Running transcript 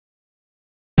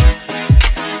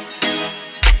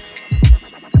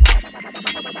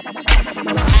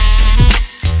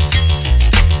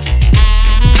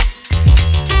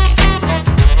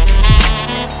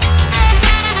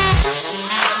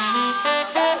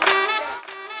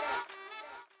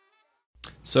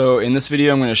So in this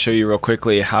video I'm going to show you real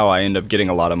quickly how I end up getting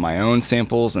a lot of my own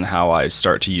samples and how I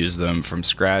start to use them from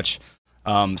scratch.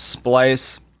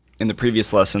 Splice, in the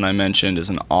previous lesson I mentioned,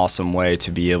 is an awesome way to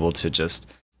be able to just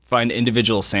find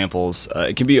individual samples.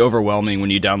 It can be overwhelming when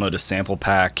you download a sample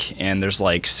pack and there's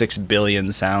like 6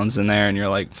 billion sounds in there and you're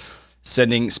like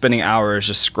spending hours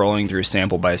just scrolling through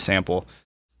sample by sample.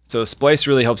 So Splice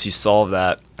really helps you solve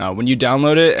that. When you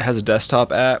download it, it has a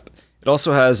desktop app. It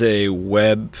also has a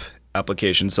web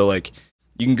application, so like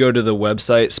you can go to the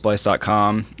website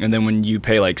splice.com, and then when you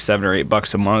pay like $7 or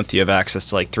 $8 a month, you have access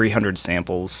to like 300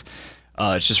 samples.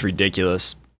 It's just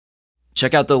ridiculous.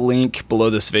 Check out the link below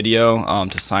this video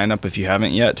to sign up if you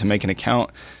haven't yet to make an account.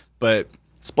 But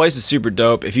Splice is super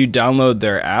dope. If you download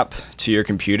their app to your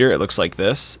computer, it looks like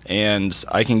this, and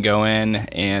I can go in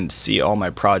and see all my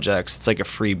projects. It's like a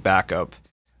free backup.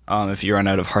 If you run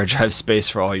out of hard drive space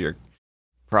for all your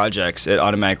projects, it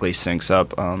automatically syncs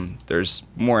up. There's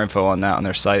more info on that on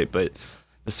their site, but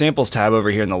the samples tab over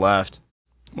here on the left,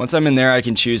 once I'm in there, I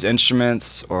can choose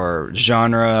instruments or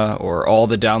genre or all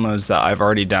the downloads that I've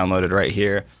already downloaded right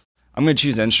here. I'm going to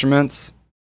choose instruments,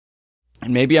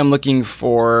 and maybe I'm looking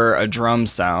for a drum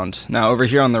sound. Now over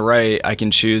here on the right, I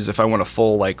can choose if I want a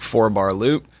full like 4-bar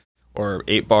loop or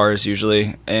 8 bars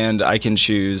usually, and I can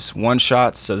choose one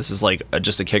shot, so this is like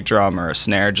just a kick drum or a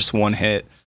snare, just one hit.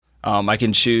 I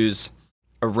can choose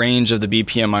a range of the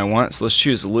BPM I want, so let's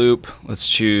choose loop. Let's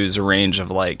choose a range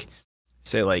of like,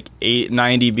 say like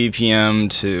 90 BPM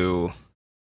to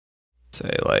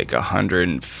say like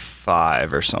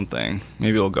 105 or something.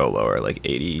 Maybe we'll go lower, like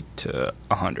 80 to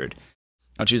 100.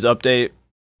 I'll choose update,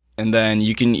 and then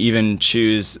you can even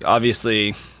choose,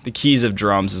 obviously the keys of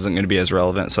drums isn't going to be as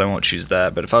relevant, so I won't choose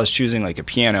that, but if I was choosing like a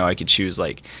piano, I could choose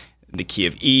like the key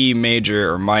of E,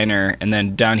 major or minor, and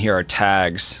then down here are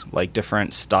tags, like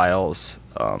different styles.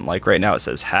 Like right now it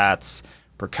says hats,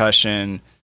 percussion,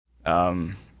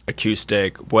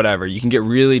 acoustic, whatever. You can get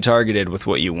really targeted with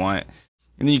what you want,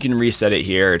 and then you can reset it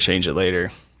here or change it later.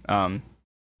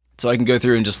 So I can go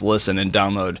through and just listen and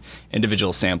download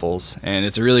individual samples, and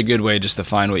it's a really good way just to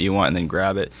find what you want and then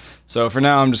grab it. So for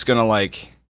now I'm just gonna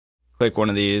like click one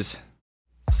of these.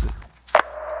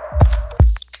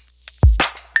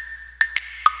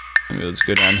 Maybe let's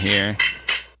go down here.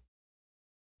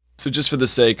 So just for the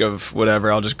sake of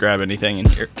whatever, I'll just grab anything in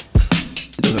here.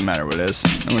 It doesn't matter what it is.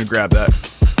 I'm going to grab that.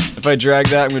 If I drag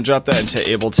that, I'm going to drop that into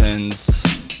Ableton's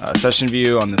session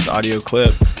view on this audio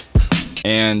clip.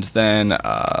 And then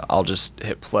I'll just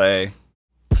hit play.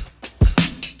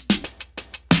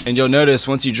 And you'll notice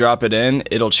once you drop it in,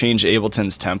 it'll change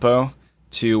Ableton's tempo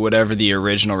to whatever the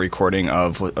original recording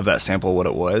of that sample, what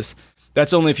it was.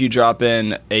 That's only if you drop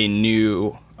in a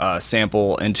new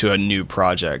sample into a new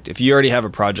project. If you already have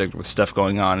a project with stuff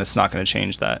going on, it's not going to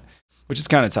change that, which is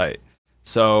kind of tight.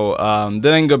 So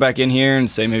then I can go back in here and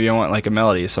say maybe I want like a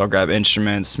melody. So I'll grab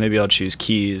instruments, maybe I'll choose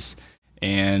keys,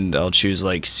 and I'll choose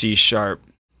like C#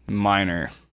 minor.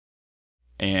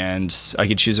 And I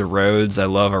could choose a Rhodes. I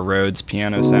love a Rhodes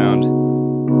piano sound.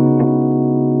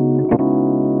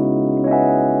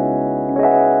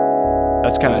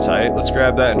 That's kind of tight. Let's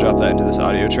grab that and drop that into this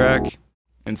audio track.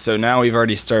 And so now we've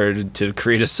already started to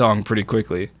create a song pretty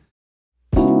quickly.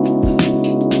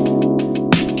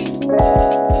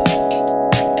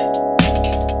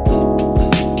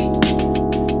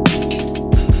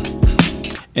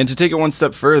 And to take it one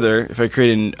step further, if I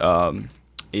create a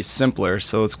simpler,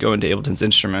 so let's go into Ableton's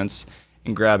instruments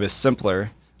and grab a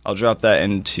simpler, I'll drop that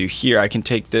into here. I can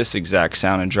take this exact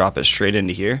sound and drop it straight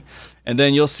into here. And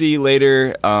then you'll see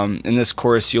later in this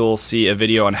course, you'll see a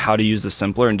video on how to use the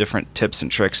simpler and different tips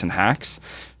and tricks and hacks.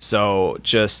 So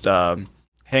just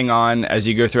hang on. As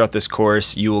you go throughout this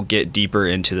course, you will get deeper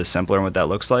into the simpler and what that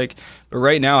looks like. But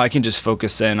right now, I can just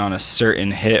focus in on a certain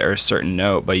hit or a certain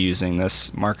note by using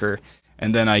this marker.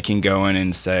 And then I can go in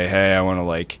and say, hey, I want to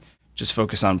like just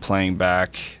focus on playing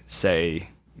back, say,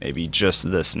 maybe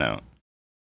just this note.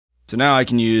 So now I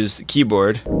can use the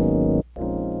keyboard,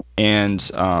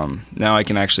 and now I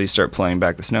can actually start playing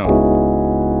back this note.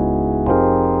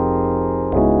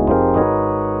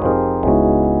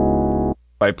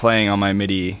 By playing on my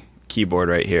MIDI keyboard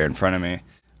right here in front of me.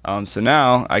 So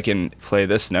now I can play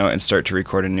this note and start to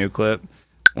record a new clip.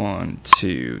 1,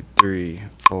 2, 3,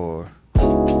 4.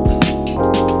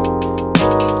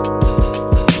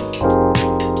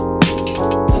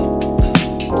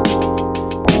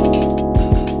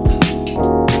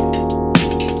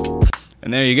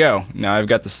 And there you go. Now I've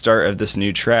got the start of this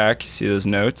new track. See those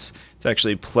notes? It's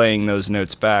actually playing those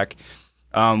notes back.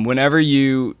 Whenever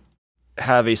you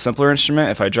have a simpler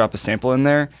instrument, if I drop a sample in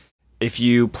there, if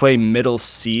you play middle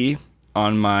C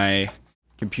on my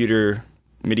computer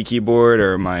MIDI keyboard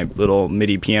or my little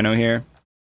MIDI piano here,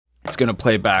 it's going to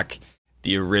play back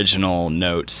the original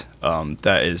note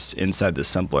that is inside the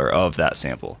sampler of that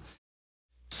sample.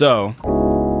 So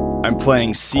I'm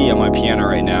playing C on my piano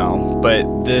right now,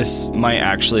 but this might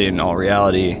actually, in all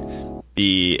reality,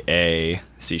 be a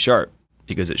C sharp,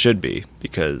 because it should be,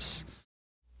 because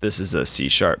this is a C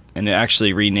sharp. And it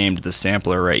actually renamed the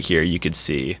sampler right here. You could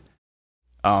see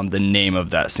the name of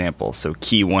that sample. So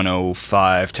key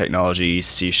 105, technology,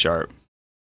 C sharp,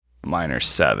 minor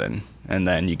 7. And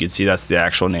then you can see that's the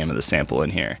actual name of the sample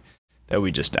in here that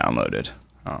we just downloaded.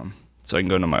 So I can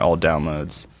go to my all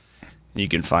downloads. You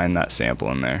can find that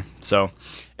sample in there. So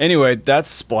anyway, that's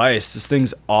Splice. This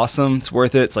thing's awesome. It's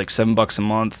worth it. It's like $7 a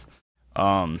month.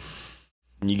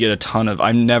 You get a ton of,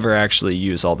 I never actually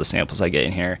use all the samples I get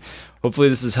in here. Hopefully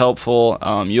this is helpful.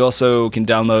 You also can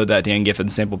download that Dan Giffin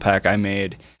sample pack I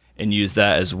made and use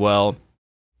that as well.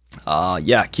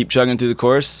 Yeah, keep chugging through the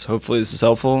course. Hopefully this is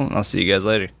helpful, and I'll see you guys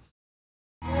later.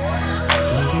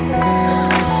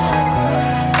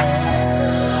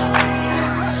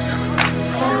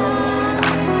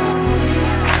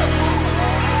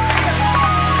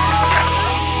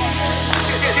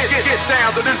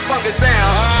 Sounds of this fucking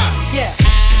sound.